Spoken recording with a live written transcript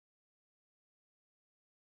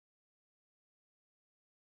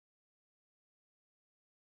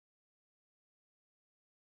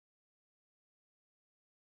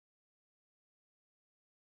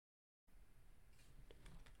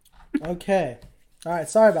Okay. All right.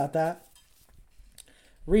 Sorry about that.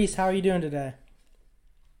 Reese, how are you doing today?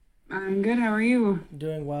 I'm good. How are you?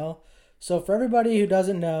 Doing well. So, for everybody who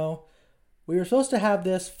doesn't know, we were supposed to have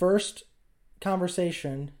this first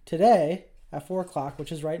conversation today at 4 o'clock,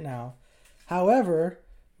 which is right now. However,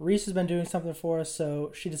 Reese has been doing something for us,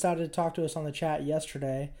 so she decided to talk to us on the chat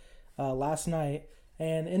yesterday, last night.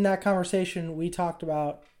 And in that conversation, we talked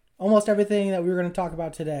about almost everything that we were going to talk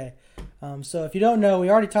about today. So, if you don't know, we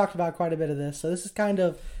already talked about quite a bit of this. So, this is kind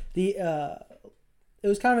of the it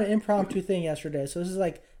was kind of an impromptu thing yesterday. So this is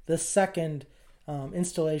like the second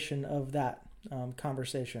installation of that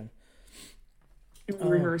conversation. Um,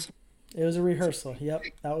 Rehearsal. it was a rehearsal. Yep,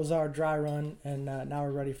 that was our dry run, and now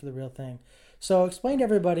we're ready for the real thing. So explain to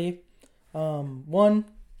everybody. One,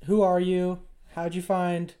 who are you? How'd you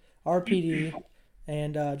find RPD?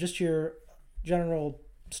 And just your general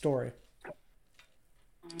story.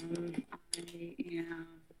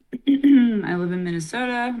 I live in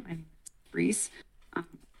Minnesota. My name is Reese.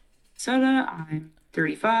 Minnesota. I'm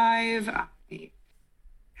 35. I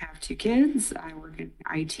have two kids. I work in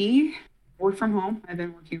IT. Work from home. I've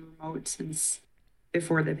been working remote since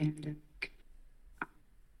before the pandemic.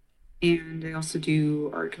 And I also do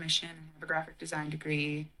art commission. I have a graphic design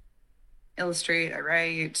degree. Illustrate. I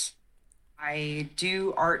write. I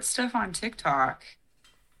do art stuff on TikTok.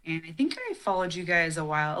 And I think I followed you guys a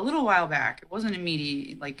little while back. It wasn't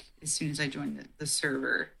immediate, like as soon as I joined the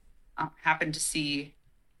server. Happened to see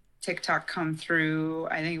TikTok come through.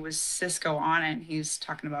 I think it was Cisco on it. And he's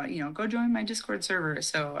talking about, go join my Discord server.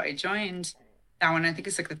 So I joined that one. I think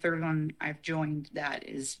it's like the third one I've joined that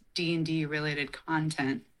is D&D related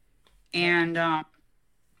content. Yep. And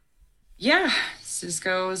yeah,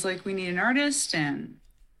 Cisco was like, we need an artist. And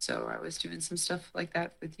so I was doing some stuff like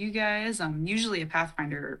that with you guys. I'm usually a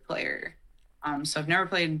Pathfinder player. So I've never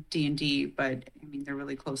played D&D, but I mean, they're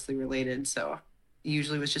really closely related. So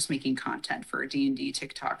usually was just making content for D&D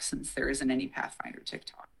TikTok since there isn't any Pathfinder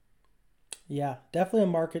TikTok. Yeah, definitely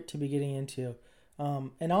a market to be getting into.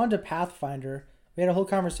 And on to Pathfinder. We had a whole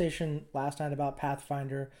conversation last night about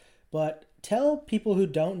Pathfinder, but tell people who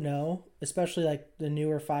don't know, especially like the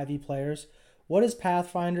newer 5e players, what is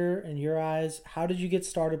Pathfinder in your eyes? How did you get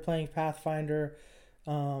started playing Pathfinder?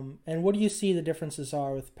 And what do you see the differences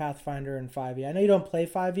are with Pathfinder and 5e? I know you don't play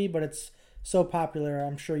 5e, but it's so popular.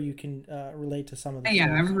 I'm sure you can relate to some of the Yeah,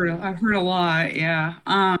 flows. I've heard a lot. Yeah.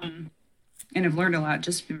 And I've learned a lot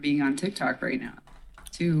just from being on TikTok right now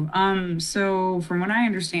too. So from what I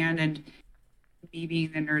understand, and me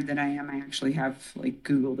being the nerd that I am, I actually have like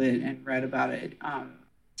Googled it and read about it.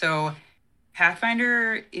 So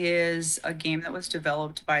Pathfinder is a game that was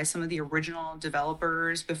developed by some of the original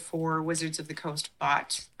developers before Wizards of the Coast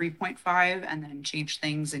bought 3.5 and then changed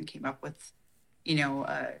things and came up with,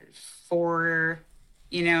 4,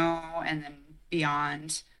 and then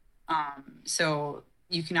beyond. So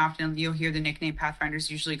you'll hear the nickname Pathfinder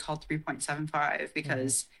is usually called 3.75 Mm-hmm.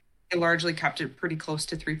 because it largely kept it pretty close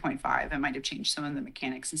to 3.5. It might have changed some of the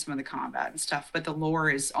mechanics and some of the combat and stuff, but the lore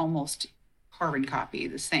is almost carbon copy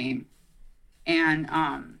the same. And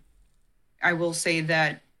I will say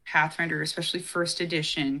that Pathfinder, especially first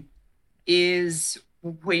edition, is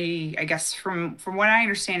way, I guess, from what I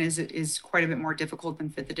understand, is it is quite a bit more difficult than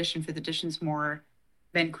fifth edition. Fifth edition's more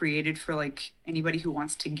been created for like anybody who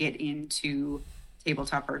wants to get into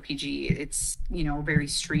tabletop RPG. It's, very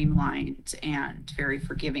streamlined and very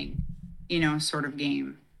forgiving, sort of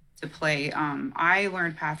game to play. I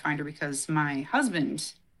learned Pathfinder because my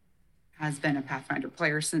husband has been a Pathfinder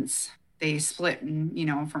player since they split, from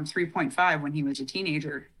 3.5 when he was a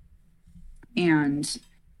teenager. And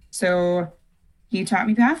so he taught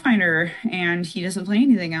me Pathfinder and he doesn't play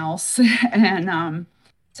anything else. And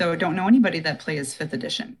so I don't know anybody that plays fifth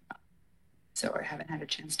edition. So I haven't had a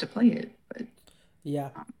chance to play it, but Yeah.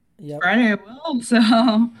 Yep. Friday I will.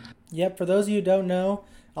 So Yep, for those of you who don't know,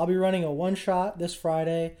 I'll be running a one shot this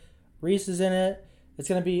Friday. Reese is in it. It's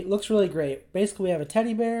gonna be looks really great. Basically, we have a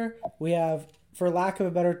teddy bear. We have, for lack of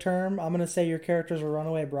a better term, I'm gonna say your character's a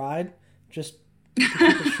runaway bride, just to keep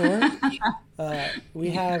it short.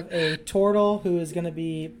 We have a turtle who is gonna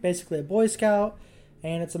be basically a Boy Scout,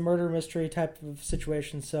 and it's a murder mystery type of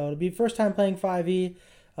situation. So it'll be first time playing 5e.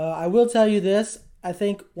 I will tell you this. I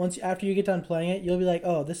think once after you get done playing it, you'll be like,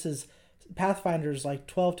 "Oh, this is Pathfinder's like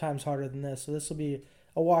 12 times harder than this." So this will be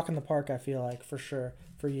a walk in the park. I feel like for sure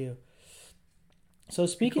for you. So cool.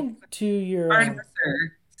 speaking to your,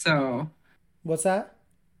 Artificer. So what's that?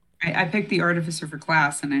 I picked the artificer for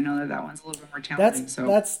class, and I know that that one's a little bit more That's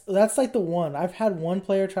challenging. So that's like the one. I've had one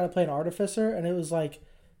player try to play an artificer, and it was like,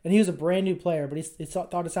 and he was a brand new player, but he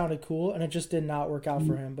thought it sounded cool, and it just did not work out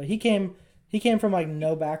for him. But he came from like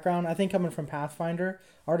no background. I think coming from Pathfinder,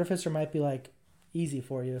 Artificer might be like easy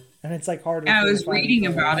for you, and it's like harder. And I For the was 5e reading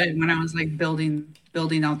about players. it when I was like building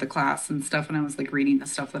out the class and stuff, and I was like reading the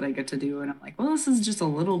stuff that I get to do, and I'm like, well, this is just a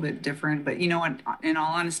little bit different. But you know what? In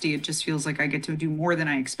all honesty, it just feels like I get to do more than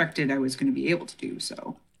I expected I was going to be able to do.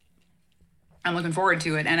 So I'm looking forward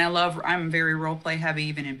to it, and I'm very role play heavy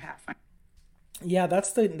even in Pathfinder. Yeah,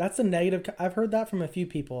 that's the negative. I've heard that from a few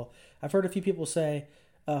people. I've heard a few people say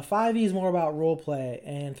 5e is more about role play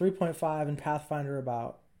and 3.5 and Pathfinder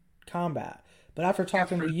about combat. But after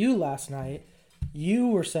talking to you last night, you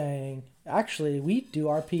were saying actually we do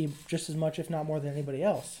RP just as much, if not more, than anybody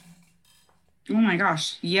else. Oh my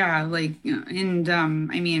gosh, yeah, like, and I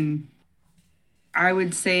mean, I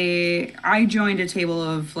would say I joined a table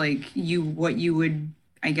of like what you would,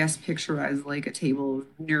 I guess, picture as like a table of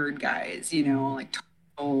nerd guys, like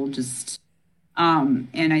total just and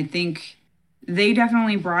I think they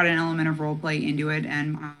definitely brought an element of role play into it.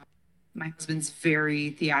 And my husband's very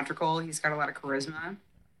theatrical. He's got a lot of charisma.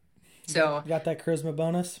 So Got that charisma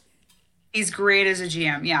bonus. he's great as a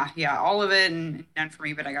GM. Yeah, yeah, all of it, and none for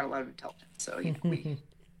me, but I got a lot of intelligence. So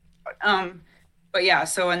um, but yeah.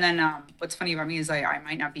 So and then what's funny about me is I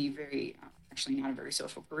might not be very actually not a very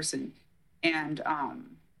social person, and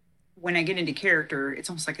when I get into character, it's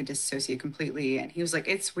almost like I dissociate completely. And he was like,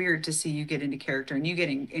 it's weird to see you get into character and you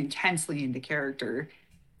getting intensely into character.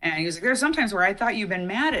 And he was like, there's sometimes where I thought you've been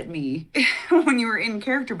mad at me when you were in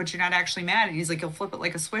character, but you're not actually mad. And he's like, you'll flip it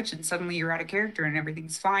like a switch and suddenly you're out of character and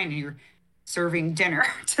everything's fine. And you're serving dinner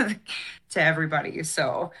to everybody.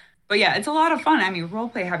 So, but yeah, it's a lot of fun. I mean, role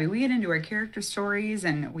play heavy. We get into our character stories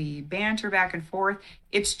and we banter back and forth.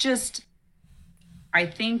 It's just, I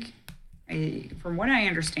think, from what I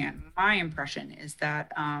understand, my impression is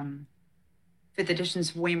that fifth edition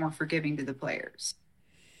is way more forgiving to the players,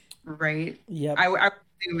 right? Yep. I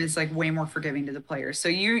assume is like way more forgiving to the players. So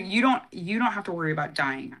you don't have to worry about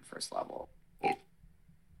dying on first level.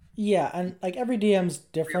 Yeah, and like every DM's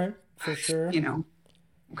different for sure.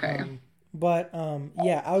 Okay. But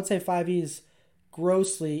yeah, I would say 5e is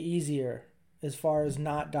grossly easier as far as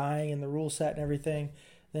not dying in the rule set and everything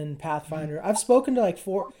than Pathfinder. I've spoken to like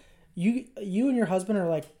you and your husband are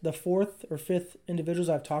like the fourth or fifth individuals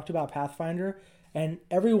I've talked about Pathfinder, and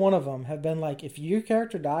every one of them have been like, if your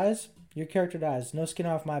character dies, no skin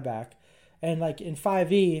off my back. And like in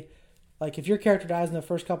 5e, like if your character dies in the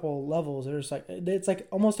first couple levels, it's like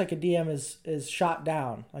almost like a DM is shot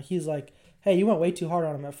down. Like he's like, hey, you went way too hard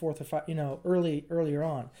on him at fourth or five, earlier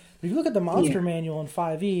on. But if you look at the monster manual in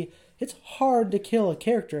 5e, it's hard to kill a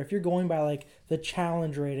character if you're going by like the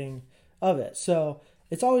challenge rating of it. So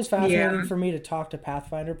it's always fascinating for me to talk to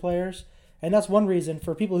Pathfinder players, and that's one reason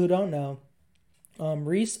for people who don't know.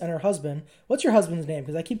 Reese and her husband. What's your husband's name?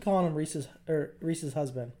 Because I keep calling him Reese's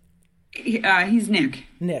husband. He's Nick.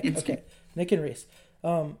 Nick. Okay, Nick and Reese.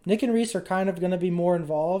 Nick and Reese are kind of going to be more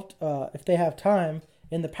involved if they have time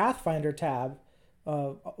in the Pathfinder tab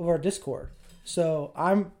of our Discord. So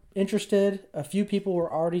I'm interested. A few people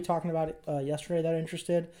were already talking about it yesterday that are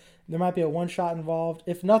interested. There might be a one shot involved.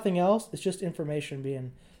 If nothing else, it's just information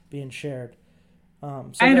being shared.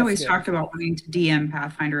 So I had always talked about wanting to DM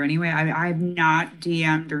Pathfinder anyway. I've not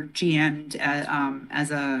DM'd or GM'd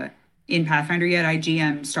in Pathfinder yet. I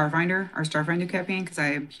GM'd Starfinder, our Starfinder campaign, because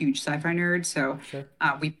I'm a huge sci-fi nerd. So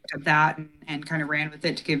we picked up that and kind of ran with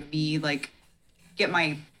it to give me get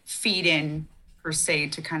my feet in per se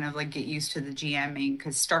to kind of get used to the GMing,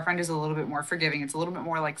 because Starfinder is a little bit more forgiving. It's a little bit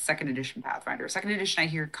more like second edition Pathfinder. Second edition, I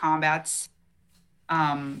hear combat's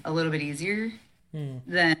a little bit easier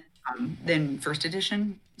than first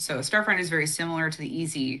edition. So Starfinder is very similar to the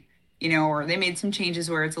easy, or they made some changes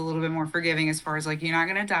where it's a little bit more forgiving as far as you're not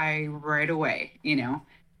gonna die right away,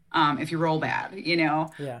 if you roll bad,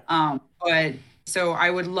 but so I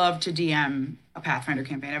would love to DM a Pathfinder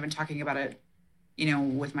campaign. I've been talking about it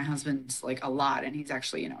with my husband a lot, and he's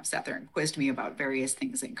actually sat there and quizzed me about various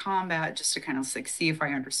things in combat just to kind of see if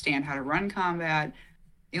I understand how to run combat.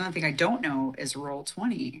 The only thing I don't know is roll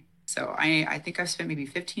 20. So I think I've spent maybe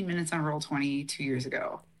 15 minutes on roll 20 2 years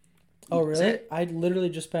ago. Oh really? I literally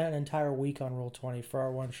just spent an entire week on roll 20 for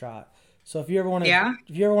our one shot. So if you ever want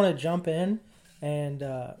to jump in and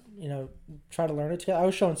try to learn it together, I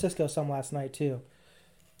was showing Cisco some last night too.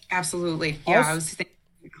 Absolutely. Yeah, I was thinking,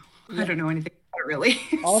 I don't know anything about it really.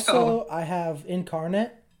 Also, I have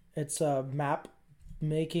Incarnate. It's a map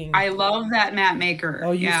making. I love that map maker.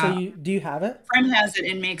 Oh, do you have it? Friend has it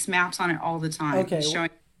and makes maps on it all the time. Okay. He's showing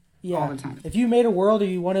all the time. If you made a world or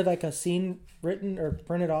you wanted a scene written or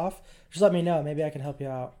printed off, just let me know. Maybe I can help you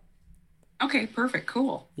out. Okay, perfect,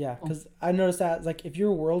 cool. Yeah, because I noticed that if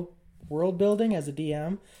your world world building as a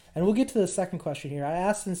DM? And we'll get to the second question here. I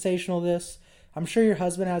asked Sensational this. I'm sure your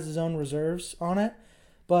husband has his own reserves on it,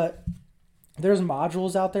 but there's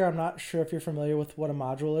modules out there. I'm not sure if you're familiar with what a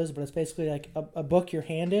module is, but it's basically like a book you're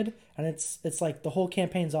handed, and it's like the whole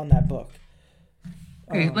campaign's on that book.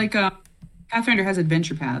 Okay, like Pathfinder has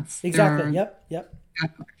adventure paths. Exactly. Yep.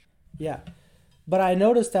 Yeah. But I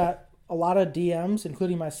noticed that a lot of DMs,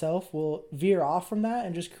 including myself, will veer off from that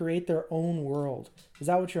and just create their own world. Is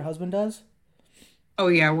that what your husband does? Oh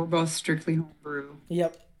yeah, we're both strictly homebrew.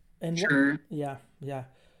 Yep. And Sure. yeah.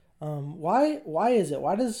 Why is it?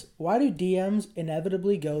 Why do DMs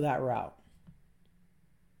inevitably go that route?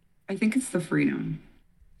 I think it's the freedom.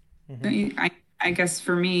 Hmm. I guess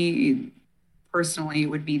for me personally, it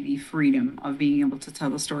would be the freedom of being able to tell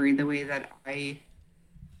the story the way that I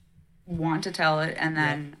want to tell it, and Yep.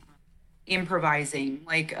 then improvising.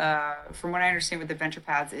 Like from what I understand with adventure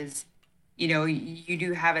paths is, you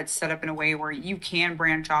do have it set up in a way where you can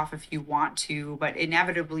branch off if you want to, but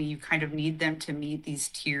inevitably you kind of need them to meet these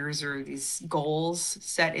tiers or these goals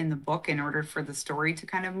set in the book in order for the story to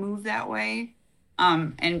kind of move that way.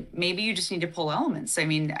 And maybe you just need to pull elements. I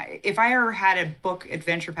mean, if I ever had a book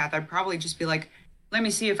adventure path, I'd probably just be like, let me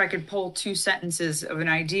see if I could pull two sentences of an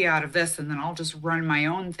idea out of this, and then I'll just run my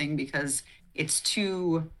own thing because it's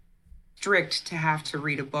too strict to have to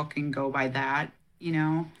read a book and go by that, you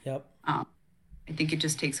know? Yep. Um, I think it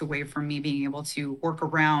just takes away from me being able to work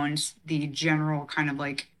around the general kind of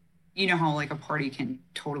like, how like a party can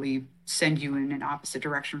totally send you in an opposite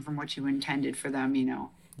direction from what you intended for them,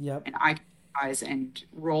 Yep. and I can improvise and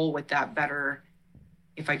roll with that better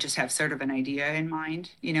if I just have sort of an idea in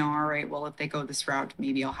mind, all right, well, if they go this route,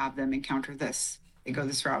 maybe I'll have them encounter this. If they go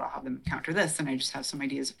this route, I'll have them encounter this. And I just have some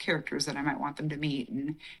ideas of characters that I might want them to meet.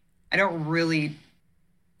 And I don't really,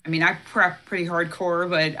 I mean, I prep pretty hardcore,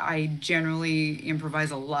 but I generally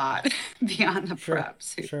improvise a lot beyond the Sure.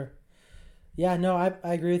 preps. Sure. Yeah, no, I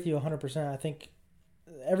agree with you 100%. I think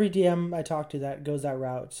every DM I talk to that goes that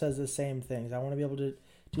route says the same things. I want to be able to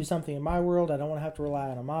do something in my world. I don't want to have to rely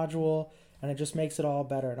on a module, and it just makes it all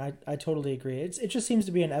better. And I totally agree. It just seems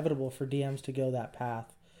to be inevitable for DMs to go that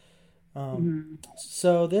path. Mhm.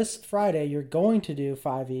 So this Friday, you're going to do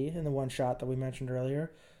 5e in the one shot that we mentioned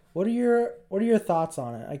earlier. What are your thoughts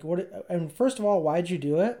on it? Like and first of all, why'd you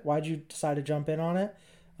do it? Why'd you decide to jump in on it?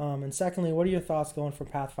 And secondly, what are your thoughts going from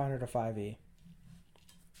Pathfinder to 5e?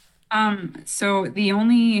 So the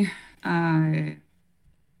only uh,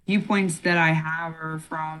 viewpoints that I have are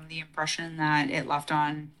from the impression that it left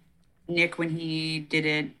on Nick when he did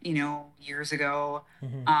it, years ago.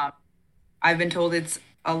 Hmm. Um, I've been told it's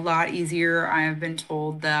a lot easier. I have been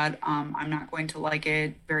told that I'm not going to like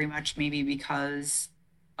it very much, maybe because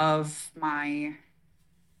of my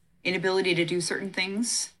inability to do certain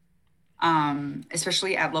things,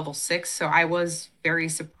 especially at level 6. So I was very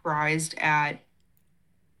surprised at.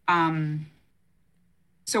 Um,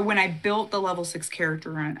 so when I built the level 6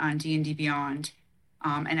 character on D&D Beyond,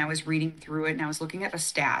 and I was reading through it and I was looking at the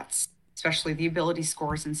stats, especially the ability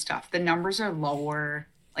scores and stuff, the numbers are lower,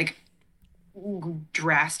 like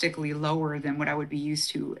drastically lower than what I would be used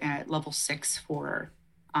to at level 6 for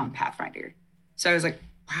Pathfinder. So I was like,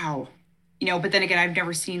 wow. But then again, I've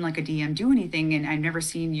never seen like a DM do anything, and I've never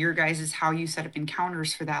seen your guys' how you set up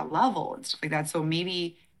encounters for that level and stuff like that. So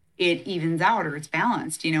maybe it evens out or it's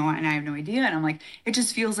balanced, and I have no idea. And I'm like, it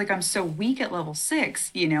just feels like I'm so weak at level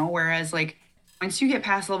 6, whereas like once you get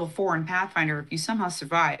past level 4 in Pathfinder, if you somehow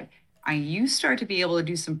survive, you start to be able to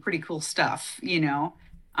do some pretty cool stuff.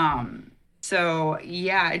 So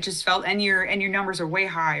yeah, it just felt, and your numbers are way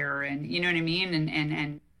higher, and you know what I mean,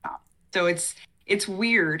 and so it's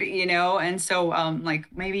weird, and so like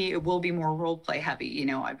maybe it will be more role play heavy.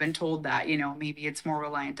 I've been told that maybe it's more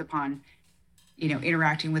reliant upon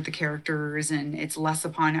interacting with the characters, and it's less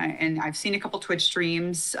upon. And I've seen a couple Twitch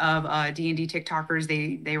streams of D&D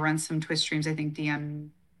TikTokers. They run some Twitch streams. I think DM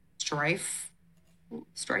Strife,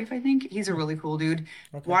 I think he's a really cool dude.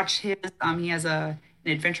 Okay. Watch his. He has an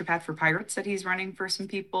adventure path for pirates that he's running for some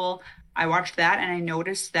people. I watched that and I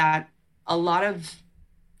noticed that a lot of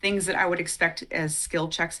things that I would expect as skill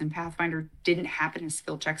checks in Pathfinder didn't happen as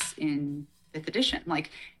skill checks in fifth edition. Like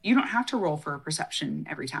you don't have to roll for a perception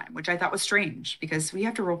every time, which I thought was strange because we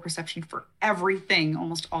have to roll perception for everything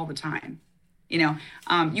almost all the time.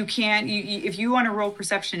 You can't. If you want to roll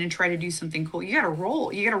perception and try to do something cool, you got to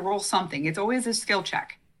roll. You got to roll something. It's always a skill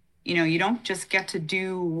check. You don't just get to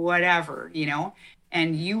do whatever.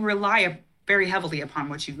 And you rely very heavily upon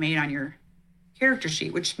what you've made on your character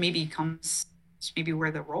sheet, which maybe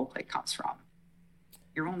where the role play comes from.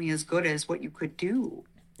 You're only as good as what you could do.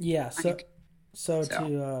 Yeah. on your- So So,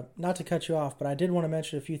 to not to cut you off, but I did want to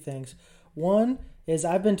mention a few things. One is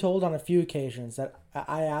I've been told on a few occasions that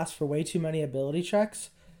I ask for way too many ability checks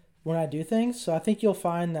when I do things. So I think you'll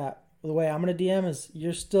find that the way I'm going to DM is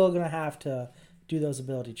you're still going to have to do those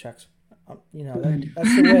ability checks. good.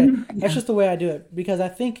 That's the way. That's Yeah. just the way I do it because I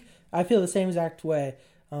think I feel the same exact way.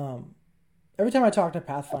 Um, every time I talk to a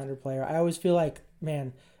Pathfinder player, I always feel like,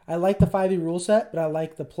 man, I like the 5e rule set, but I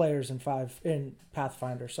like the players in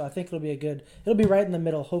Pathfinder. So I think it'll be right in the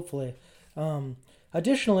middle, hopefully. Um,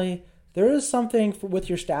 Additionally, there is something with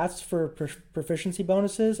your stats for proficiency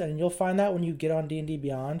bonuses, and you'll find that when you get on D&D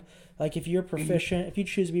Beyond. Like if you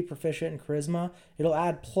choose to be proficient in charisma, it'll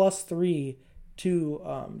add +3 to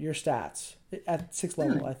your stats at 6th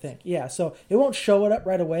level, I think. Yeah, so it won't show it up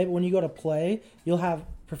right away, but when you go to play, you'll have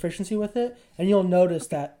proficiency with it, and you'll notice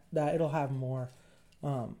that it'll have more.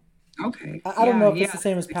 Um, Okay. I don't Yeah. know if it's Yeah. the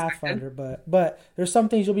same as That's expected. Pathfinder, but there's some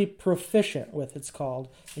things you'll be proficient with. It's called,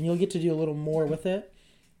 and you'll get to do a little more with it.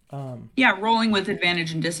 Yeah. Rolling with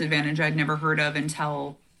advantage and disadvantage, I'd never heard of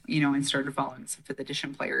until, and started following some fifth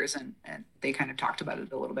edition players, and they kind of talked about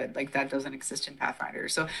it a little bit. Like that doesn't exist in Pathfinder.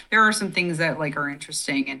 So there are some things that like are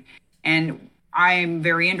interesting, and I'm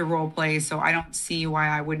very into role play, so I don't see why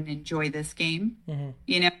I wouldn't enjoy this game. Hmm.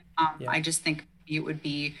 You know, Yeah, I just think it would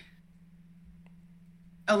be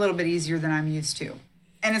a little bit easier than I'm used to.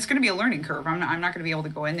 And it's going to be a learning curve. I'm not going to be able to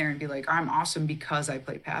go in there and be like, I'm awesome because I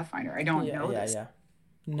play Pathfinder. I don't yeah, know yeah, this. yeah.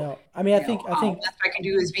 No, I mean, Best I can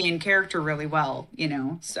do is be in character really well.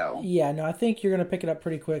 So, yeah, no, I think you're gonna pick it up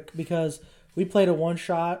pretty quick because we played a one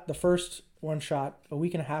shot, the first one shot a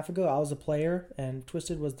week and a half ago. I was a player and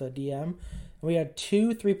Twisted was the DM, and we had two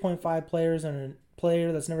 3.5 players and a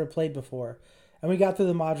player that's never played before, and we got through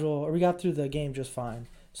the module or we got through the game just fine.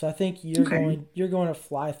 So I think okay. you're going to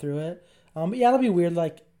fly through it. But yeah, it'll be weird.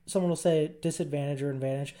 Like someone will say disadvantage or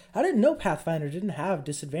advantage. I didn't know Pathfinder didn't have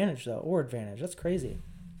disadvantage though or advantage. That's crazy.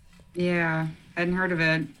 Yeah, I hadn't heard of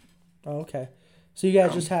it. Oh, okay. So you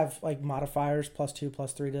guys So, just have like modifiers +2,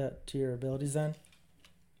 +3 to your abilities then?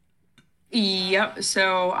 yep.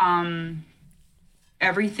 So,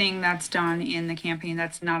 everything that's done in the campaign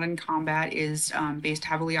that's not in combat is based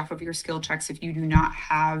heavily off of your skill checks. If you do not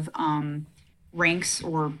have ranks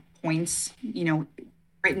or points,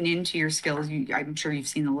 written into your skills, I'm sure you've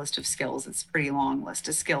seen the list of skills. It's a pretty long list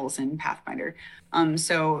of skills in Pathfinder.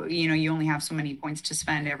 So you only have so many points to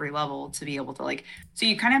spend every level to be able to like. So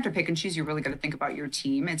you kind of have to pick and choose. You really got to think about your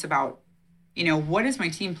team. It's about what is my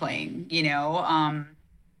team playing.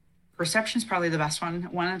 Perception is probably the best one.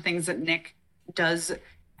 One of the things that Nick does,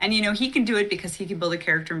 and he can do it because he can build a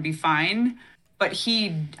character and be fine. But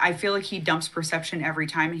I feel like he dumps perception every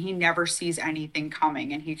time, and he never sees anything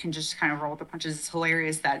coming, and he can just kind of roll with the punches. It's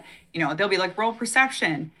hilarious that they'll be like roll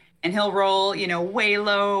perception, and he'll roll way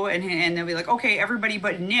low, and they'll be like, okay, everybody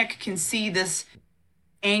but Nick can see this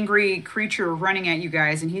angry creature running at you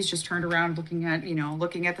guys, and he's just turned around looking at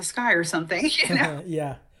the sky or something,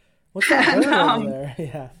 Yeah. What's that and bird over there?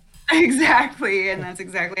 Yeah. exactly. And that's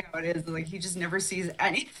exactly how it is. Like he just never sees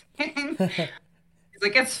anything. He's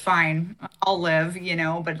like, it's fine. I'll live.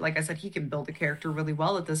 But like I said, he can build a character really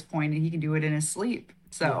well at this point and he can do it in his sleep. Yeah.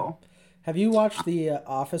 So Have you watched The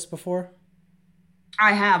Office before?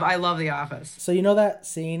 I have. I love The Office. So you know that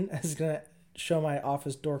scene is gonna show my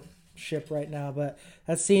office door ship right now, but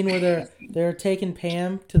that scene where they're taking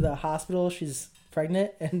Pam to the hospital, she's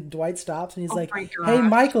pregnant, and Dwight stops and he's Oh like, my "Hey, gosh.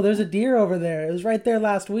 Michael, there's a deer over there. It was right there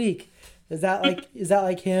last week." Is that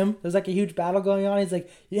like him? There's like a huge battle going on. He's like,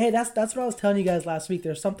 "Hey, that's what I was telling you guys last week.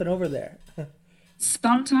 There's something over there."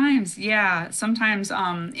 Sometimes, yeah. Sometimes,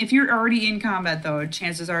 if you're already in combat, though,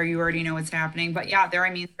 chances are you already know what's happening. But yeah, I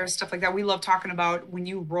mean, there's stuff like that. We love talking about when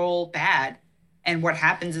you roll bad and what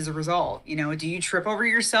happens as a result. Do you trip over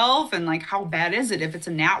yourself? And like, how bad is it if it's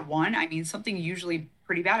a nat one? I mean, something usually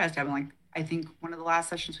pretty bad has to happen. Like, I think one of the last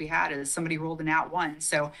sessions we had is somebody rolled a nat one.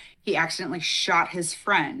 So he accidentally shot his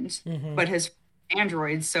friend, Mm-hmm. but his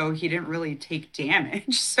android, so he didn't really take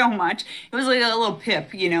damage so much. It was like a little pip,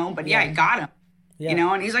 but yeah, Yeah. I got him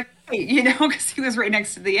Yeah. and he's like, hey, because he was right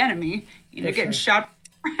next to the enemy, For getting sure. shot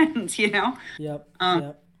by friends. Yep. Um,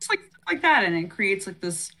 Yep. it's like stuff like that, and it creates like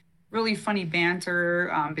this really funny banter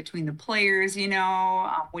between the players.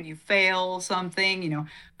 When you fail something,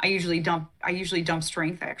 I usually dump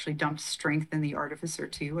strength. I actually dump strength in the artificer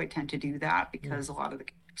too. I tend to do that Mm. because a lot of the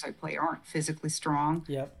characters I play aren't physically strong.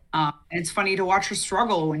 Yep. And it's funny to watch her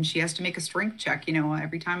struggle when she has to make a strength check.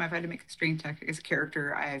 Every time I've had to make a strength check as a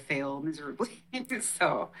character, I fail miserably.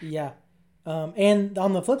 So, Yeah. And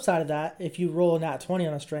on the flip side of that, if you roll a nat 20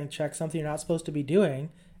 on a strength check, something you're not supposed to be doing,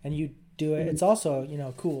 and you do it, it's also,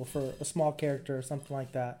 cool for a small character or something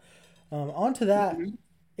like that. On to that, Mhm.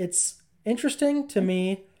 it's interesting to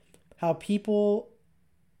me how people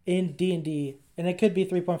in D&D, and it could be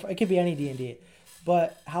 3.5, it could be any D&D,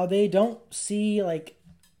 but how they don't see like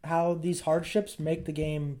how these hardships make the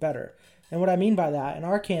game better. And what I mean by that, in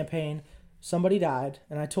our campaign, somebody died,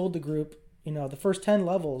 and I told the group, the first 10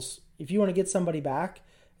 levels, if you want to get somebody back,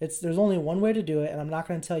 there's only one way to do it, and I'm not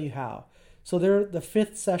going to tell you how. So they're the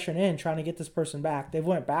fifth session in trying to get this person back. They've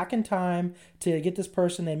went back in time to get this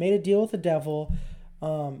person. They made a deal with the devil.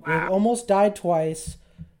 They've Wow. almost died twice.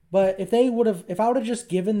 But if I would have just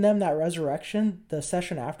given them that resurrection the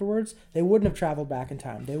session afterwards, they wouldn't have traveled back in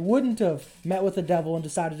time. They wouldn't have met with the devil and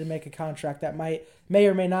decided to make a contract that may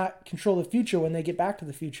or may not control the future when they get back to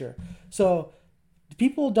the future. So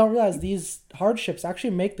people don't realize these hardships actually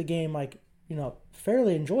make the game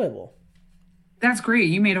fairly enjoyable. That's great.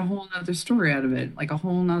 You made a whole nother story out of it, like a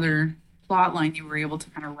whole nother plot line you were able to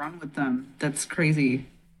kind of run with them. That's crazy.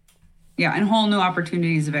 Yeah, and whole new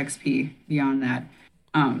opportunities of XP beyond that.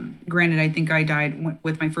 Granted, I think I died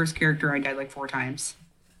with my first character. I died like 4 times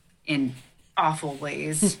in awful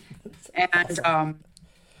ways. And Awesome.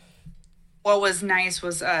 what was nice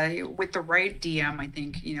was with the right DM, I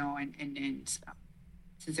think, and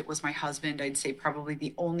since it was my husband, I'd say probably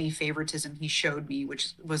the only favoritism he showed me,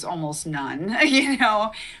 which was almost none,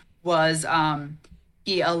 was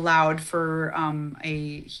he allowed for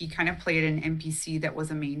he kind of played an NPC that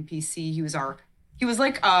was a main PC. He was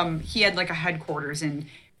like he had like a headquarters, and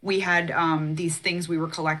we had these things we were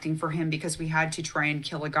collecting for him because we had to try and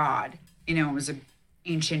kill a god. It was an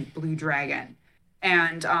ancient blue dragon.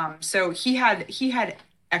 And so he had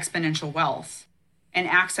exponential wealth and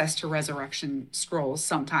access to resurrection scrolls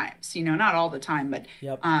sometimes, not all the time, but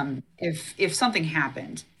Yep. if something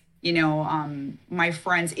happened, my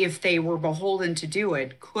friends, if they were beholden to do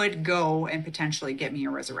it, could go and potentially get me a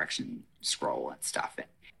resurrection scroll and stuff.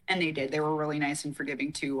 And they did. They were really nice and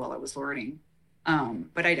forgiving too while I was lording.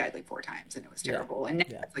 But I died like 4 times and it was Yeah. terrible. And now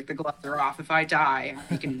Yeah. it's like the gloves are off. If I die,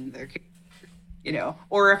 I'm taking their,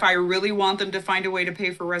 or if I really want them to find a way to pay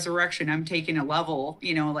for resurrection, I'm taking a level,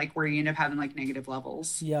 like where you end up having like negative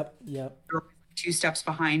levels. Yep. Yep. Or 2 steps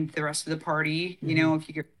behind the rest of the party, Mm-hmm. if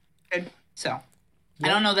you get good. So I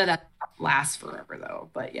don't Yep. know that lasts forever though,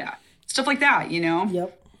 but yeah, stuff like that, you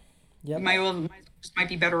Yep. Yep. might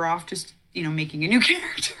be better off just, making a new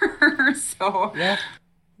character. So Yeah.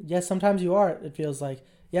 Yeah, sometimes you are, it feels like.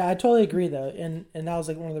 Yeah, I totally agree though. And that was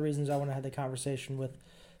like one of the reasons I want to have the conversation with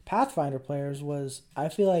Pathfinder players was I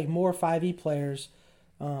feel like more 5e players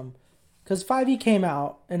cuz 5e came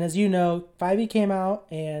out and as you know, 5e came out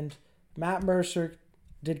and Matt Mercer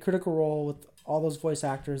did Critical Role with all those voice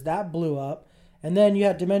actors. That blew up. And then you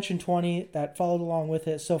had Dimension 20 that followed along with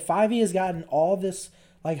it. So 5e has gotten all this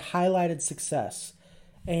like highlighted success.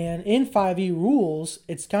 And in 5e rules,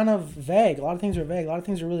 it's kind of vague. A lot of things are vague. A lot of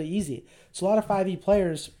things are really easy. So a lot of 5e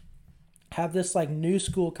players have this like new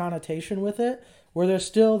school connotation with it, where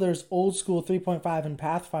there's old school 3.5 and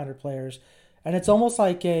Pathfinder players, and it's almost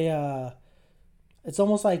like The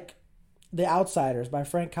Outsiders by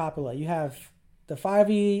Frank Coppola. You have the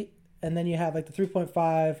 5e, and then you have like the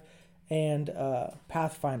 3.5 and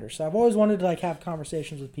Pathfinder. So I've always wanted to like have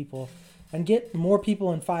conversations with people and get more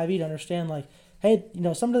people in 5e to understand like, hey,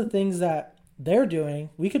 some of the things that they're doing,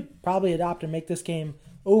 we could probably adopt and make this game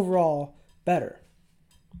overall better.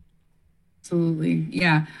 absolutely.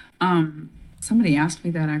 Yeah. Somebody asked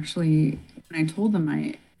me that actually when I told them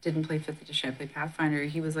I didn't play fifth edition, I played Pathfinder.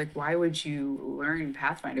 He was like, why would you learn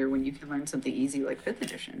Pathfinder when you can learn something easy like fifth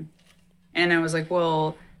edition? And I was like,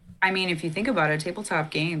 well, I mean, if you think about it,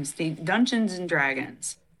 tabletop games, the Dungeons and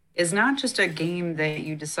Dragons is not just a game that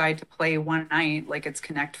you decide to play one night, like it's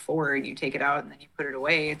Connect Four, and you take it out and then you put it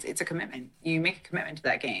away. It's a commitment. You make a commitment to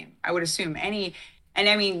that game. I would assume and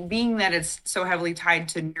I mean, being that it's so heavily tied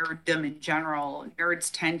to nerddom in general, nerds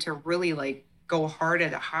tend to really like go hard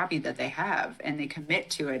at a hobby that they have and they commit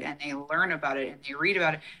to it and they learn about it and they read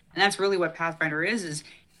about it. And that's really what Pathfinder is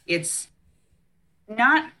it's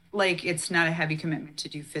not like it's not a heavy commitment to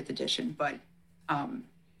do fifth edition, but um,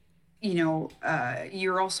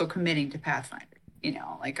 you're also committing to Pathfinder.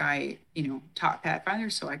 Like I, taught Pathfinder,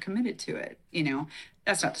 so I committed to it.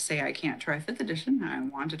 That's not to say I can't try fifth edition. I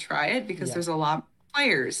want to try it because Yeah. there's a lot of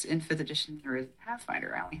players in fifth edition than there is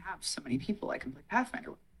Pathfinder. I only have so many people I can play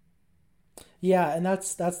Pathfinder with. Yeah, and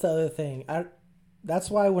that's the other thing. That's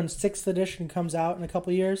why when sixth edition comes out in a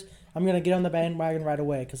couple years, I'm gonna get on the bandwagon right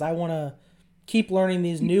away because I want to keep learning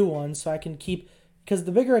these new ones so I can keep. Because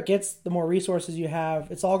the bigger it gets, the more resources you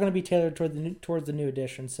have. It's all going to be tailored towards the new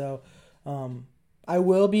edition. So I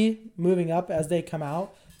will be moving up as they come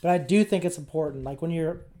out, but I do think it's important. Like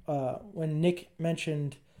when Nick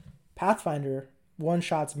mentioned Pathfinder one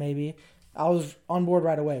shots maybe, I was on board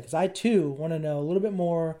right away because I too want to know a little bit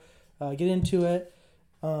more, get into it.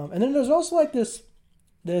 And then there's also like this.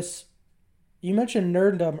 You mentioned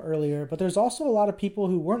nerddom earlier, but there's also a lot of people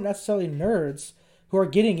who weren't necessarily nerds who are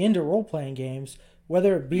getting into role playing games,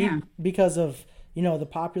 whether it be Yeah. because of the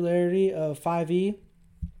popularity of 5e.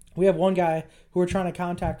 We have one guy who we're trying to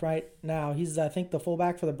contact right now. He's I think the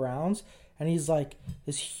fullback for the Browns, and he's like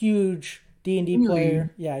this huge D&D Really?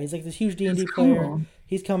 player. Yeah, he's like this huge D&D That's player. cool.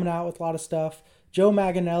 He's coming out with a lot of stuff. Joe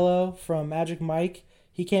Manganiello from Magic Mike,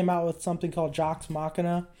 he came out with something called Jocks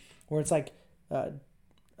Machina, where it's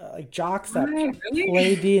uh, like jocks that What? play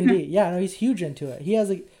Really? D&D. Yeah, no, he's huge into it. He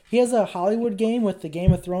has a Hollywood game with the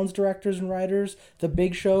Game of Thrones directors and writers. The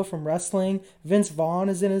Big Show from wrestling. Vince Vaughn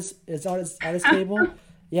is on his at his table.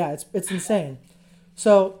 Yeah, it's insane.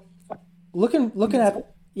 So looking That's at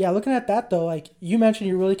looking at that though, like you mentioned,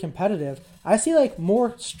 you're really competitive. I see like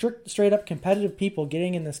more straight up competitive people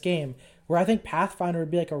getting in this game. Where I think Pathfinder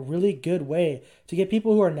would be like a really good way to get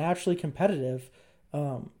people who are naturally competitive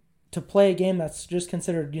to play a game that's just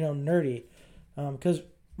considered nerdy, because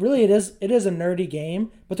really it is a nerdy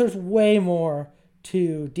game, but there's way more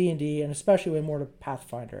to D&D and especially way more to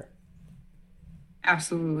Pathfinder.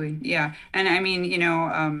 Absolutely. Yeah. And I mean,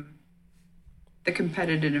 the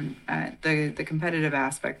competitive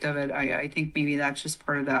aspect of it, I think maybe that's just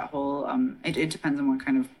part of that whole it depends on what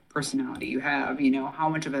kind of personality you have, how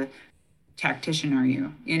much of a tactician are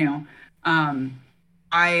you, um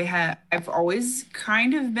I've always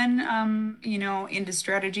kind of been into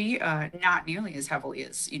strategy, not nearly as heavily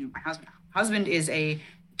as my husband is a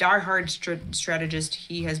diehard strategist.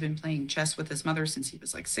 He has been playing chess with his mother since he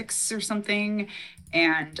was like 6 or something,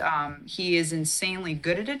 and he is insanely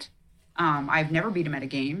good at it. I've never beat him at a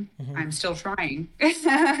game. Hmm. I'm still trying.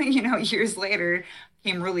 Years later,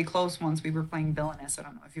 came really close once. We were playing Villainous. I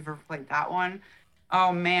don't know if you've ever played that one.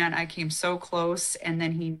 Oh man, I came so close, and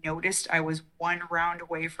then he noticed I was one round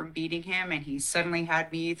away from beating him, and he suddenly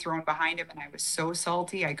had me thrown behind him, and I was so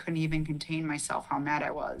salty I couldn't even contain myself how mad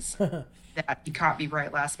I was that he caught me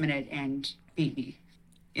right last minute and beat me.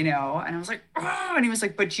 And I was like, oh, and he was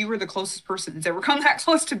like, but you were the closest person that's ever come that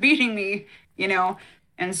close to beating me, you know?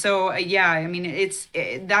 And so, yeah, I mean,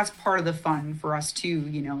 that's part of the fun for us too,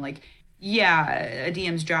 like, yeah, a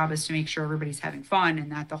DM's job is to make sure everybody's having fun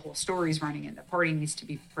and that the whole story's running and the party needs to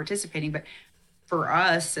be participating. But for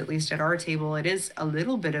us, at least at our table, it is a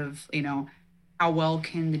little bit of, how well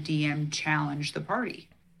can the DM challenge the party?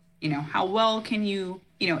 How well can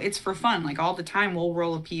it's for fun. Like all the time, we'll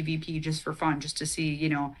roll a PvP just for fun, just to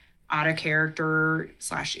see, out of character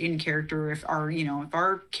slash in character, if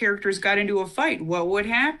our characters got into a fight, what would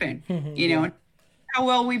happen? You Yeah, know, how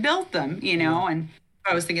well we built them, yeah, and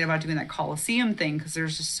I was thinking about doing that Coliseum thing because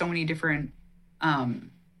there's just so many different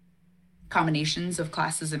um, combinations of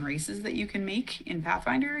classes and races that you can make in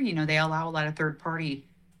Pathfinder. They allow a lot of third party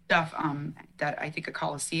stuff that I think a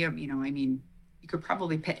Coliseum, I mean, you could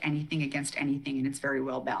probably pit anything against anything and it's very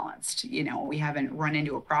well balanced. We haven't run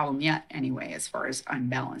into a problem yet anyway, as far as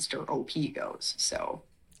unbalanced or OP goes. So,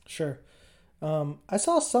 sure. I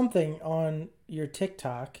saw something on your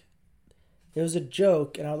TikTok. It was a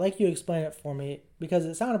joke, and I'd like you to explain it for me because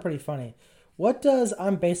it sounded pretty funny. What does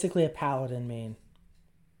 "I'm basically a paladin" mean?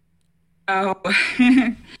 oh,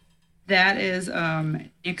 that is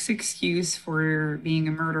Nick's excuse for being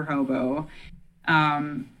a murder hobo.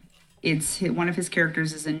 Um, one of his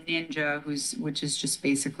characters is a ninja which is just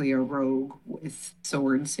basically a rogue with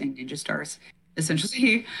swords and ninja stars,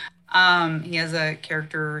 essentially. He has a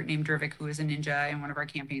character named Drivik who is a ninja in one of our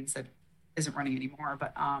campaigns that isn't running anymore.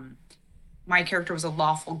 But my character was a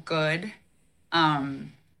lawful good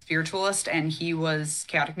spiritualist, and he was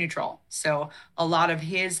chaotic neutral. So a lot of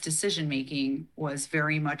his decision making was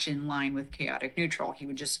very much in line with chaotic neutral. He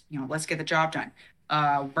would just, let's get the job done.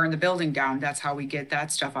 Burn the building down. That's how we get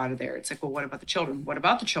that stuff out of there. It's like, well, what about the children? What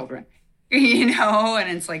about the children?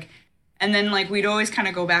 And it's like, and then like we'd always kind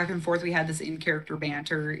of go back and forth. We had this in character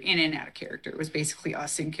banter, in and out of character. It was basically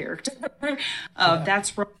us in character. Yeah.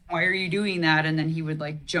 That's wrong. Why are you doing that? And then he would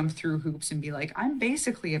like jump through hoops and be like, I'm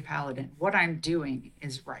basically a paladin. What I'm doing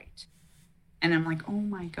is right. And I'm like, oh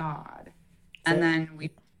my God. And So, then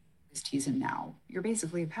we just tease him now. You're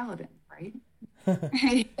basically a paladin, right?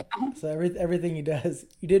 You know? so everything he does,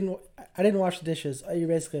 you didn't. I didn't wash the dishes. You're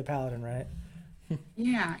basically a paladin, right?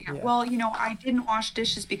 Yeah, yeah. Yeah. Well, I didn't wash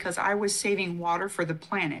dishes because I was saving water for the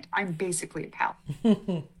planet. I'm basically a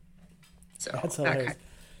paladin. That's So that hilarious. kind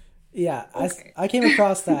Yeah, okay. I came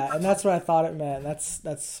across that, and that's what I thought it meant.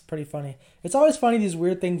 That's pretty funny. It's always funny these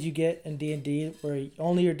weird things you get in D and D where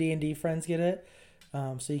only your D and D friends get it.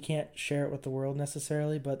 so you can't share it with the world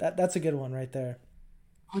necessarily. But that's a good one right there.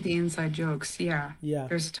 Oh, the inside jokes. Yeah. Yeah,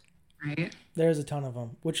 There's a ton, right? there's a ton of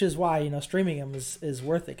them, which is why streaming them is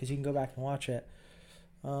worth it because you can go back and watch it.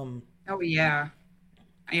 Um, Oh, yeah.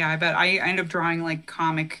 Yeah, I bet I end up drawing like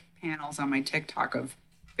comic panels on my TikTok of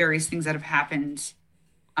various things that have happened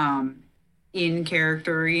um in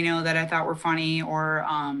character, that I thought were funny, or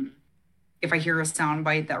if I hear a sound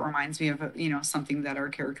bite that reminds me of something that our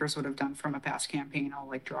characters would have done from a past campaign, I'll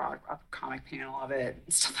like draw a comic panel of it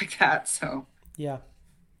and stuff like that. So, yeah.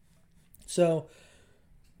 So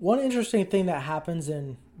one interesting thing that happens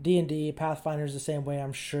in D&D, Pathfinder is the same way,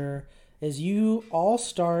 I'm sure, is you all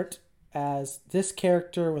start as this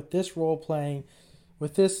character with this role playing,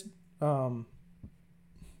 with this um,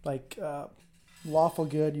 like lawful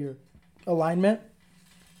good, your alignment,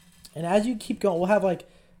 and as you keep going,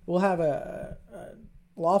 we'll have a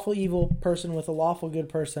lawful evil person with a lawful good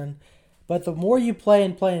person. But the more you play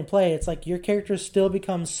and play and play, it's like your characters still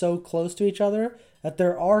become so close to each other that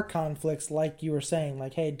there are conflicts, like you were saying,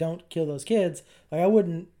 like, hey, don't kill those kids. Like I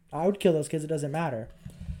would kill those kids. It doesn't matter.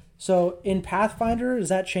 So in Pathfinder, does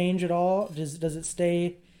that change at all? Does it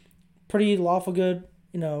stay pretty lawful good,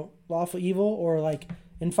 lawful evil, or like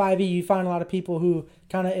in 5e you find a lot of people who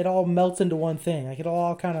kind of it all melts into one thing. Like it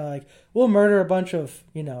all kind of like we'll murder a bunch of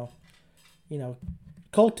you know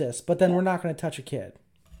cultists, but then we're not going to touch a kid.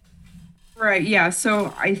 right, yeah.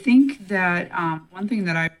 So I think that one thing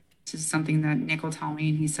that this is something that Nick will tell me,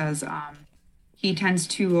 and he says he tends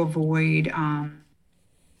to avoid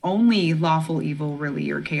only lawful evil, really,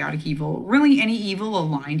 or chaotic evil. Really, any evil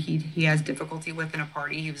aligned, he has difficulty with in a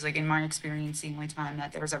party. He was like, in my experience, the only time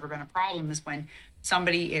that there's ever been a problem is when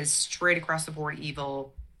somebody is straight across the board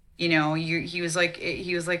evil. He was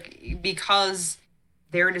like because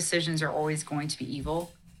their decisions are always going to be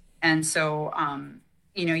evil, and so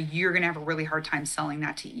you're going to have a really hard time selling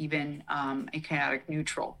that to even a chaotic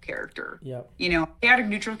neutral character. Yep. Chaotic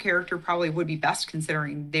neutral character probably would be best,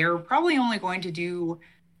 considering they're probably only going to do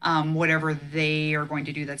whatever they are going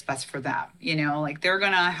to do that's best for them. Like they're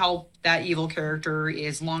going to help that evil character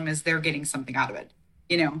as long as they're getting something out of it,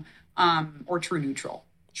 or true neutral.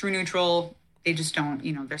 True neutral, they just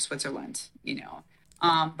don't, they're Switzerland.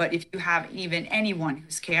 But if you have even anyone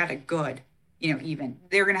who's chaotic good, even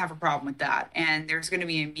they're going to have a problem with that. And there's going to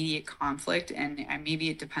be immediate conflict. And maybe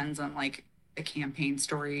it depends on like the campaign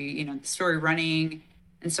story, the story running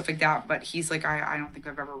and stuff like that. But he's like, I don't think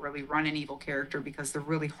I've ever really run an evil character because they're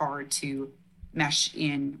really hard to mesh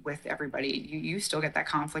in with everybody. You still get that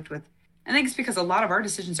conflict with, I think it's because a lot of our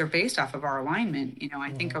decisions are based off of our alignment.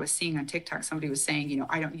 I think I was seeing on TikTok, somebody was saying,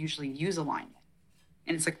 I don't usually use alignment.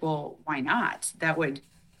 And it's like, well, why not?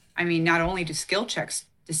 Not only do skill checks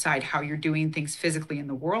decide how you're doing things physically in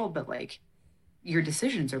the world, but like your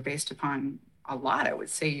decisions are based upon a lot, I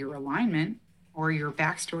would say, your alignment or your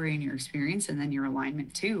backstory and your experience, and then your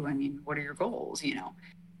alignment too. What are your goals?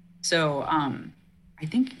 So I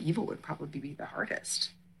think evil would probably be the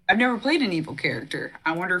hardest. I've never played an evil character.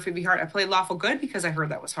 I wonder if it'd be hard. I played lawful good because I heard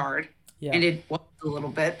that was hard. Yeah. And it was a little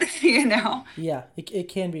bit. Yeah, it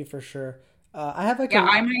can be for sure. I have like Yeah,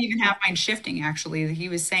 I might even have mine shifting, actually. He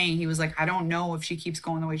was like, I don't know if she keeps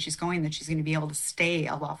going the way she's going, that she's going to be able to stay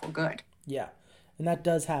a lawful good. Yeah, and that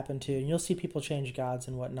does happen too. And you'll see people change gods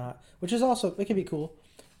and whatnot, which is also it can be cool.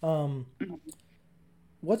 Um,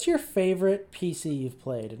 what's your favorite PC you've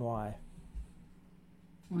played and why?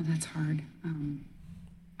 Well, that's hard.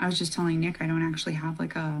 I was just telling Nick I don't actually have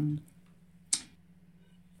like I've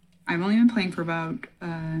only been playing for about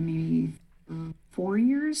maybe 4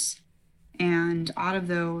 years. And out of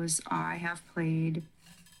those, I have played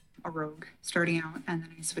a rogue starting out, and then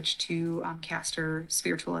I switched to caster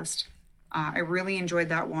spiritualist. I really enjoyed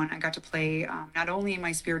that one. I got to play not only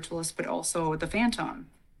my spiritualist, but also the phantom.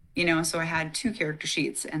 So I had two character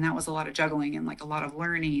sheets, and that was a lot of juggling and like a lot of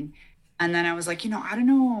learning. And then I was like, I don't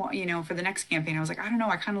know, for the next campaign, I was like, I don't know.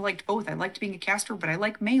 I kind of liked both. I liked being a caster, but I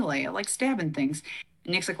like melee. I like stabbing things.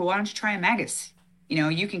 And Nick's like, well, why don't you try a magus?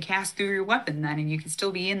 You can cast through your weapon then, and you can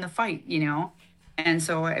still be in the fight. And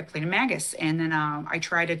so I played a magus, and then I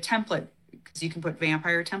tried a template because you can put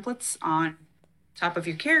vampire templates on top of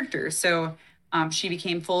your character. So she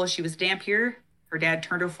became full. She was Dampier. Her dad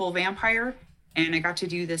turned her full vampire, and I got to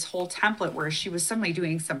do this whole template where she was suddenly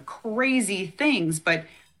doing some crazy things, but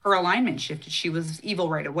her alignment shifted. She was evil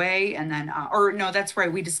right away, and then, or no, that's right.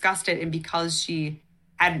 We discussed it, and because she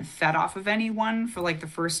hadn't fed off of anyone for like the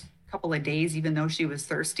first couple of days, even though she was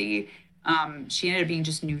thirsty, she ended up being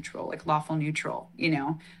just neutral, like lawful neutral.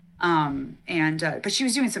 And but she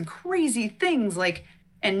was doing some crazy things, like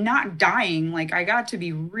and not dying. Like I got to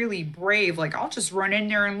be really brave. Like I'll just run in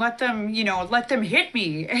there and let them, let them hit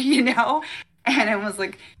me, And I was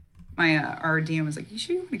like, my our DM was like, "You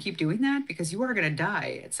sure you want to keep doing that because you are gonna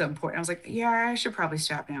die at some point." And I was like, "Yeah, I should probably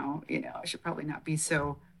stop now. I should probably not be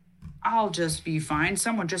so. I'll just be fine.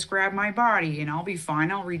 Someone just grab my body and I'll be fine.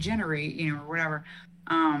 I'll regenerate, or whatever."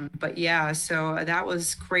 But yeah, so that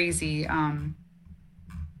was crazy.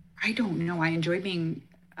 I don't know. I enjoy being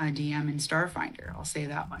a DM in Starfinder. I'll say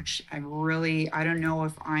that much. I don't know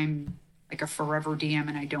if I'm like a forever DM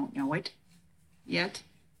and I don't know it yet,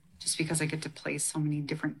 just because I get to play so many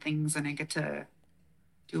different things and I get to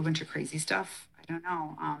do a bunch of crazy stuff. I don't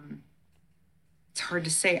know. It's hard to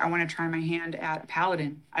say. I want to try my hand at a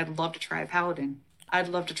paladin. I'd love to try a paladin. I'd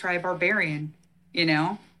love to try a barbarian, you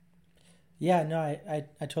know? Yeah, no, I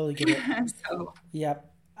totally get it. So, Yeah.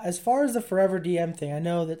 As far as the forever DM thing, I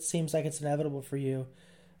know that seems like it's inevitable for you.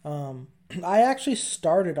 Um, I actually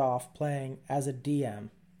started off playing as a DM,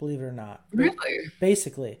 believe it or not. really?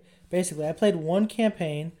 Basically, I played one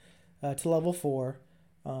campaign to level 4,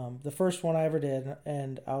 the first one I ever did,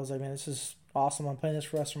 and I was like, man, this is awesome. I'm playing this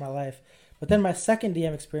for the rest of my life. But then my second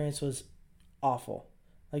DM experience was awful,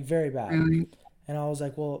 like very bad, Really? and I was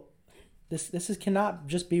like, well, this is cannot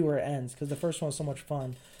just be where it ends because the first one was so much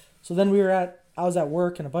fun. So then I was at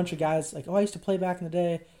work and a bunch of guys like, oh, I used to play back in the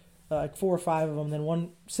day, like 4 or 5 of them. Then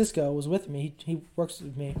one Cisco was with me. He works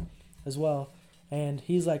with me as well, and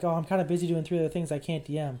he's like, oh, I'm kind of busy doing 3 other things. I can't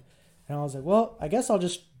DM. And I was like, well, I guess I'll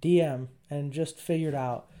just DM and just figure it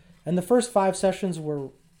out. And the first 5 sessions were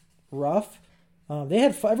rough.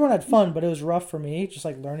 Everyone had fun, but it was rough for me, just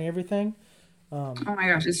like learning everything. Oh my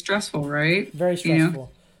gosh, it's stressful, right? Very stressful.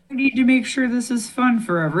 I need to make sure this is fun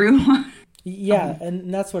for everyone. Yeah,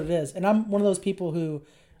 and that's what it is. And I'm one of those people who,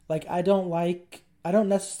 like, I don't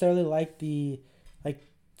necessarily like like,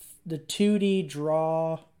 the 2D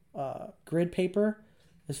draw grid paper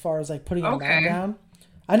as far as like putting a map Okay. down.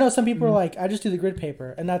 I know some people are like, I just do the grid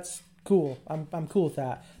paper, and that's cool. I'm cool with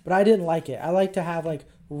that. But I didn't like it. I like to have like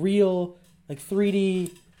real, like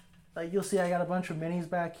 3D. Like you'll see, I got a bunch of minis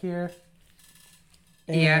back here,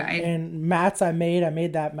 Yeah, and mats I made. I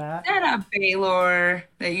made that mat. that Baylor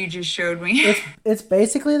that you just showed me. It's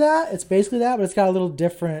basically that. It's basically that, but it's got a little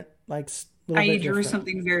different, like little I bit drew different.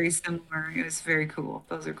 something very similar. It was very cool.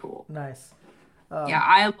 Those are cool. Nice. Yeah,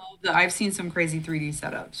 I love that. I've seen some crazy 3D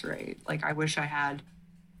setups, right? Like I wish I had.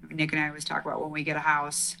 Nick and I always talk about when we get a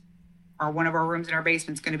house, or one of our rooms in our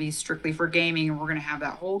basement's going to be strictly for gaming, and we're going to have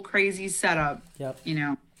that whole crazy setup. Yep.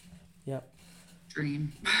 Yep.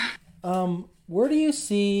 Dream. Where do you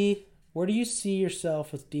see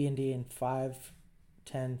yourself with D&D in 5,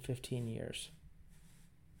 10, 15 years?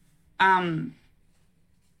 Um,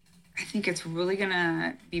 I think it's really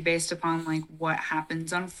gonna be based upon like what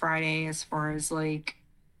happens on Friday as far as like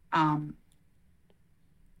um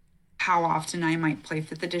how often I might play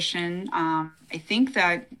fifth edition. I think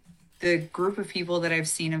that the group of people that I've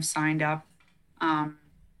seen have signed up. Um,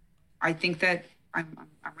 I think that I'm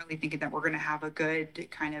really thinking that we're going to have a good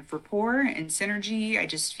kind of rapport and synergy. I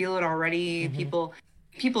just feel it already. Mm-hmm.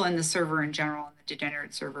 People in the server in general, in the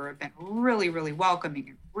degenerate server, have been really, really welcoming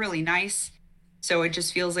and really nice. So it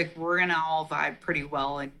just feels like we're going to all vibe pretty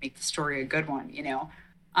well and make the story a good one.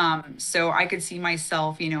 So I could see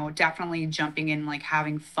myself, definitely jumping in, like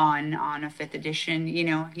having fun on a fifth edition,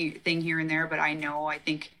 thing here and there. But I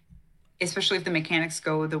think, especially if the mechanics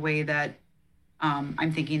go the way that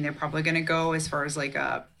I'm thinking they're probably going to go, as far as like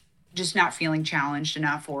just not feeling challenged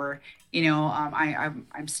enough, or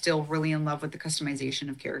I'm still really in love with the customization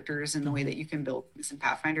of characters and the way Mm-hmm. that you can build things in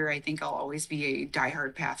Pathfinder. I think I'll always be a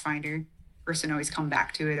diehard Pathfinder person, always come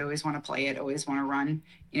back to it, always want to play it, always want to run.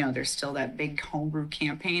 There's still that big homebrew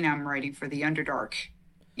campaign I'm writing for the Underdark,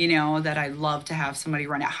 that I love to have somebody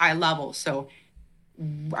run at high level. So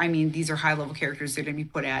I mean, these are high level characters they're going to be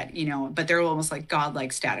put at, but they're almost like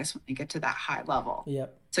godlike status when they get to that high level.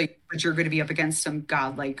 Yep. So, but you're going to be up against some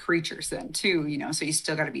godlike creatures then too, so you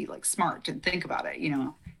still got to be like smart and think about it.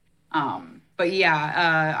 But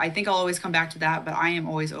yeah, I think I'll always come back to that, but I am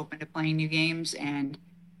always open to playing new games. And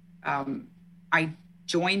I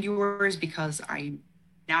joined yours because I'm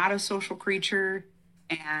not a social creature.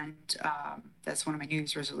 And that's one of my New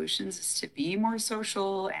Year's resolutions, is to be more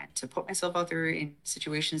social and to put myself out there in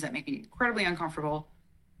situations that make me incredibly uncomfortable,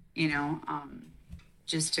 you know, um,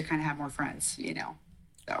 just to kind of have more friends.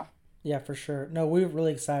 So, Yeah, for sure. No, we're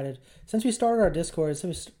really excited. Since we started our Discord,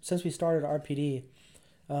 since we started RPD,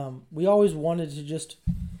 we always wanted to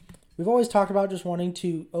we've always talked about just wanting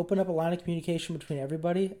to open up a line of communication between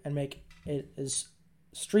everybody and make it as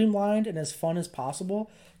streamlined and as fun as possible.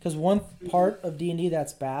 Because one part of D&D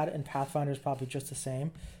that's bad, and Pathfinder is probably just the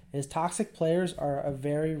same, is toxic players are a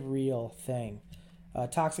very real thing.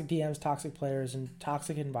 Toxic DMs, toxic players, and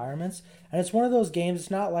toxic environments. And it's one of those games. It's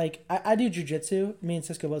not like I do jujitsu. Me and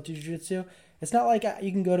Cisco both do jujitsu. It's not like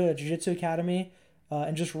you can go to a jiu-jitsu academy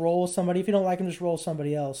and just roll somebody. If you don't like them, just roll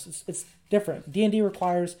somebody else. It's different. D&D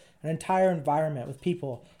requires an entire environment with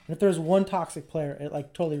people. And if there's one toxic player, it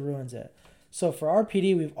like totally ruins it. So for our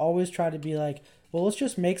PD, we've always tried to be like, well, let's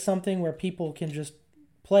just make something where people can just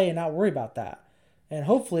play and not worry about that. And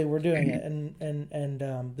hopefully we're doing it.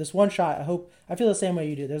 And this one shot, I feel the same way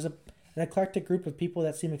you do. There's an eclectic group of people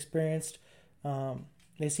that seem experienced.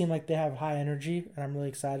 They seem like they have high energy, and I'm really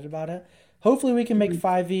excited about it. Hopefully we can make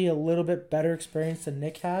 5e a little bit better experience than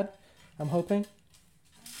Nick had. I'm hoping.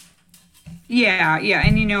 Yeah, yeah.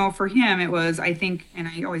 And, for him, it was, I think, and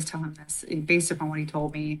I always tell him this, based upon what he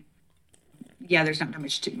told me, yeah, there's not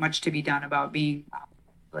much to be done about being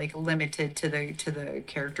like limited to the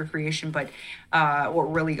character creation, but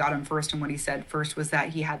what really got him first and what he said first was that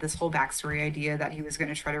he had this whole backstory idea that he was going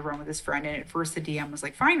to try to run with his friend, and at first the DM was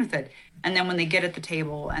like fine with it, and then when they get at the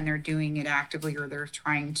table and they're doing it actively or they're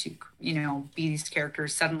trying to be these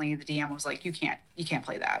characters, suddenly the DM was like, you can't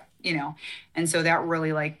play that, and so that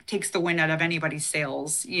really like takes the wind out of anybody's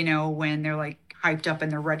sails, when they're like hyped up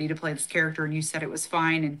and they're ready to play this character and you said it was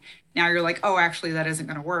fine, and now you're like, oh, actually that isn't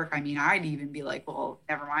going to work. I mean, I'd even be like, well,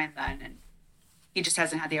 never mind then. And he just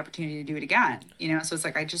hasn't had the opportunity to do it again, so it's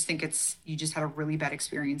like, I just think you just had a really bad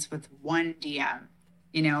experience with one DM,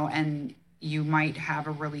 and you might have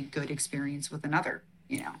a really good experience with another,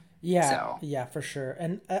 Yeah, so yeah, for sure.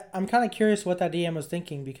 And I'm kind of curious what that DM was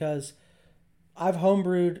thinking, because I'm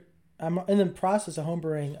in the process of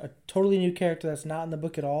homebrewing a totally new character that's not in the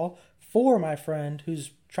book at all for my friend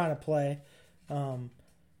who's trying to play.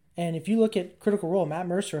 And if you look at Critical Role, Matt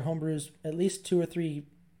Mercer homebrews at least 2 or 3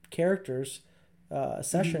 characters a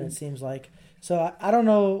session, it seems like. So I don't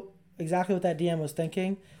know exactly what that DM was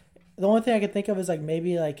thinking. The only thing I could think of is like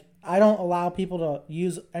maybe like I don't allow people to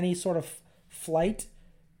use any sort of flight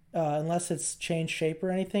unless it's changed shape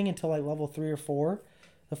or anything until like level 3 or 4.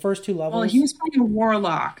 The first 2 levels. Well, he was playing a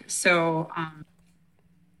warlock, so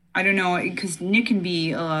I don't know, because Nick can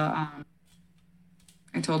be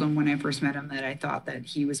I told him when I first met him that I thought that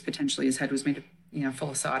he was potentially, his head was made of, full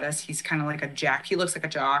of sawdust. He's kind of like a jack. He looks like a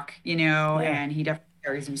jock, and he definitely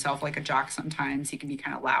carries himself like a jock sometimes. He can be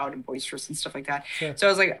kind of loud and boisterous and stuff like that. Sure. So I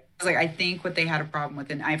was like, I think what they had a problem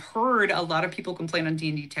with, and I've heard a lot of people complain on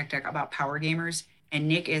D&D Tech Deck about power gamers, and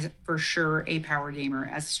Nick is for sure a power gamer.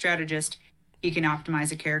 As a strategist, he can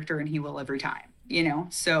optimize a character and he will every time,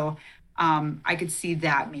 So I could see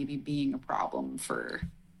that maybe being a problem for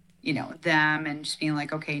them, and just being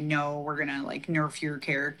like, okay, no, we're gonna like nerf your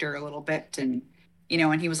character a little bit, and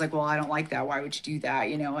and he was like, well, I don't like that, why would you do that,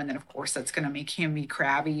 and then of course that's gonna make him be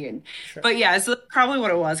crabby, and Sure. But yeah, so that's probably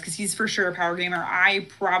what it was, because he's for sure a power gamer.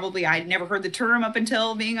 I'd never heard the term up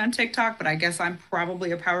until being on TikTok, but I guess I'm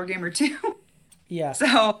probably a power gamer too. Yeah.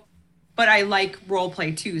 So, but I like role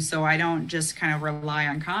play too, so I don't just kind of rely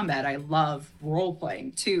on combat. I love role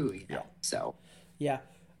playing too, Yeah. So Yeah.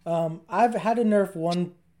 I've had to nerf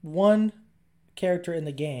one character in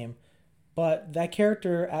the game, but that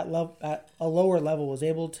character at a lower level was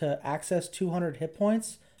able to access 200 hit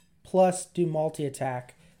points plus do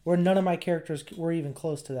multi-attack, where none of my characters were even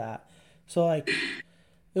close to that. So like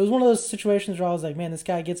it was one of those situations where I was like, man, this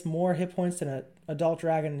guy gets more hit points than an adult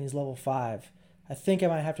dragon and he's level 5. I think I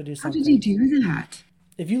might have to do something. How did he do that?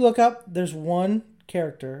 If you look up, there's one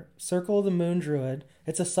character, Circle of the Moon Druid.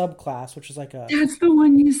 It's a subclass, which is like a... That's the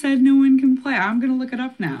one you said no one can play. I'm going to look it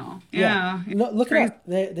up now. Yeah. Look it up.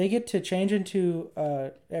 They get to change into,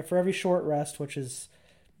 for every short rest, which is,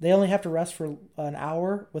 they only have to rest for an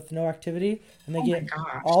hour with no activity, and they get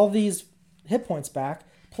all these hit points back.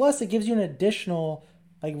 Plus, it gives you an additional,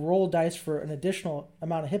 like, roll dice for an additional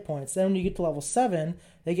amount of hit points. Then when you get to level 7,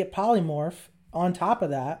 they get Polymorph on top of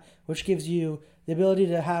that, which gives you the ability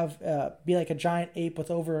to have be like a giant ape with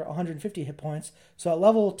over 150 hit points. So at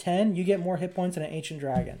level 10, you get more hit points than an ancient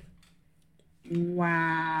dragon.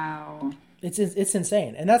 Wow. It's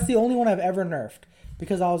insane. And that's the only one I've ever nerfed,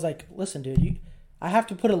 because I was like, listen, dude, I have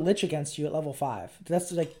to put a lich against you at level 5.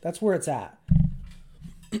 That's where it's at.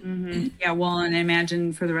 Mm-hmm. Yeah, well, and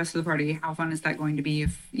imagine for the rest of the party, how fun is that going to be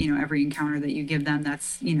if, every encounter that you give them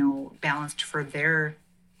that's, balanced for their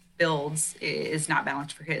builds is not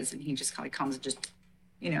balanced for his, and he just kind of comes and just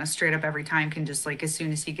straight up every time can just, like, as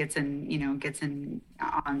soon as he gets in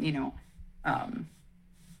on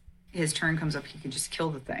his turn comes up, he can just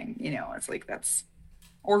kill the thing. It's like, that's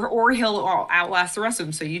or he'll outlast the rest of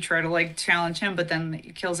them. So you try to like challenge him, but then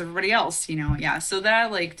it kills everybody else, you know? Yeah. So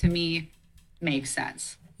that like to me makes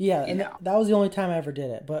sense, Yeah, you and know? that was the only time I ever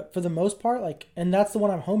did it. But for the most part, like, and that's the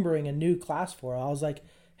one I'm homebrewing a new class for. I was like,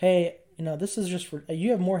 hey, this is just for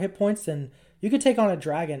you have more hit points than you could take on a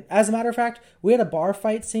dragon. As a matter of fact, we had a bar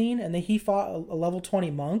fight scene, and then he fought a level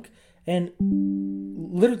 20 monk, and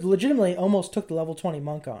legitimately almost took the level 20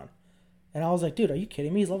 monk on. And I was like, dude, are you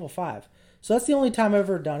kidding me? He's level 5. So that's the only time I've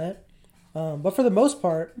ever done it. But for the most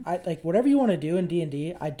part, I like whatever you want to do in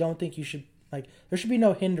D&D. I don't think you should like there should be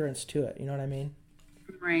no hindrance to it. You know what I mean?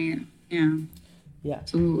 Right. Yeah. Yeah.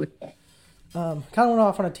 Absolutely. Kind of went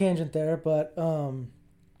off on a tangent there, but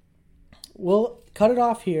we'll cut it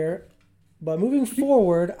off here. But moving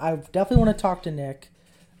forward, I definitely want to talk to Nick.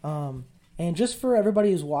 And just for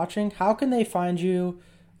everybody who's watching, how can they find you?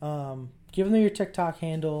 Give them your TikTok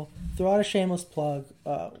handle. Throw out a shameless plug.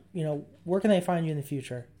 Where can they find you in the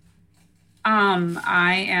future?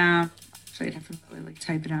 I am actually I'd have to really like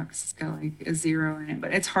type it out because it's got like a zero in it,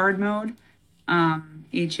 but it's hard mode.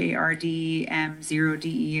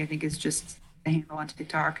 HARDM0DE, I think is just the handle on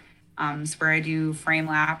TikTok. It's where I do frame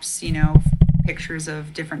lapse, pictures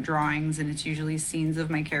of different drawings, and it's usually scenes of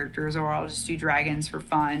my characters, or I'll just do dragons for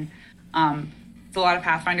fun. It's a lot of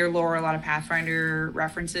Pathfinder lore, a lot of Pathfinder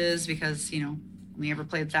references because, only ever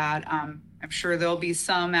played that. I'm sure there'll be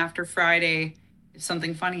some after Friday. If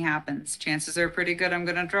something funny happens, chances are pretty good I'm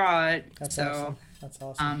gonna draw it. That's So, awesome. That's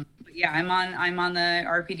awesome. but yeah, I'm on the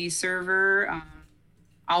RPD server.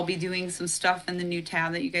 I'll be doing some stuff in the new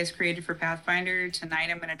tab that you guys created for Pathfinder tonight.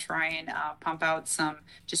 I'm gonna try and pump out some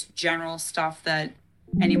just general stuff that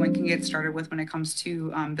anyone can get started with when it comes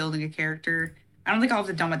to building a character. I don't think I'll have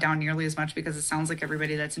to dumb it down nearly as much because it sounds like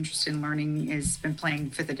everybody that's interested in learning has been playing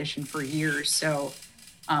fifth edition for years. So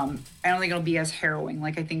I don't think it'll be as harrowing.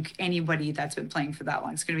 Like I think anybody that's been playing for that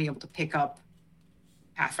long is going to be able to pick up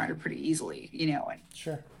Pathfinder pretty easily, and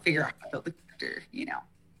Sure. figure out how to build the character.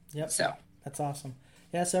 Yep. So That's awesome.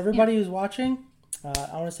 Yeah, so everybody who's watching, I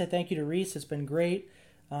want to say thank you to Reese. It's been great.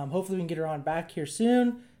 Hopefully we can get her on back here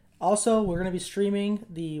soon. Also, we're going to be streaming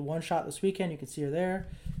the one shot this weekend. You can see her there.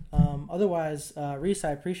 Otherwise, Reese,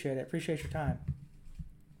 I appreciate it. Appreciate your time.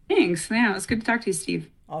 thanks. Yeah, it was good to talk to you, Steve.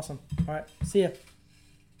 Awesome. All right. See ya.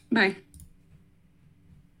 Bye.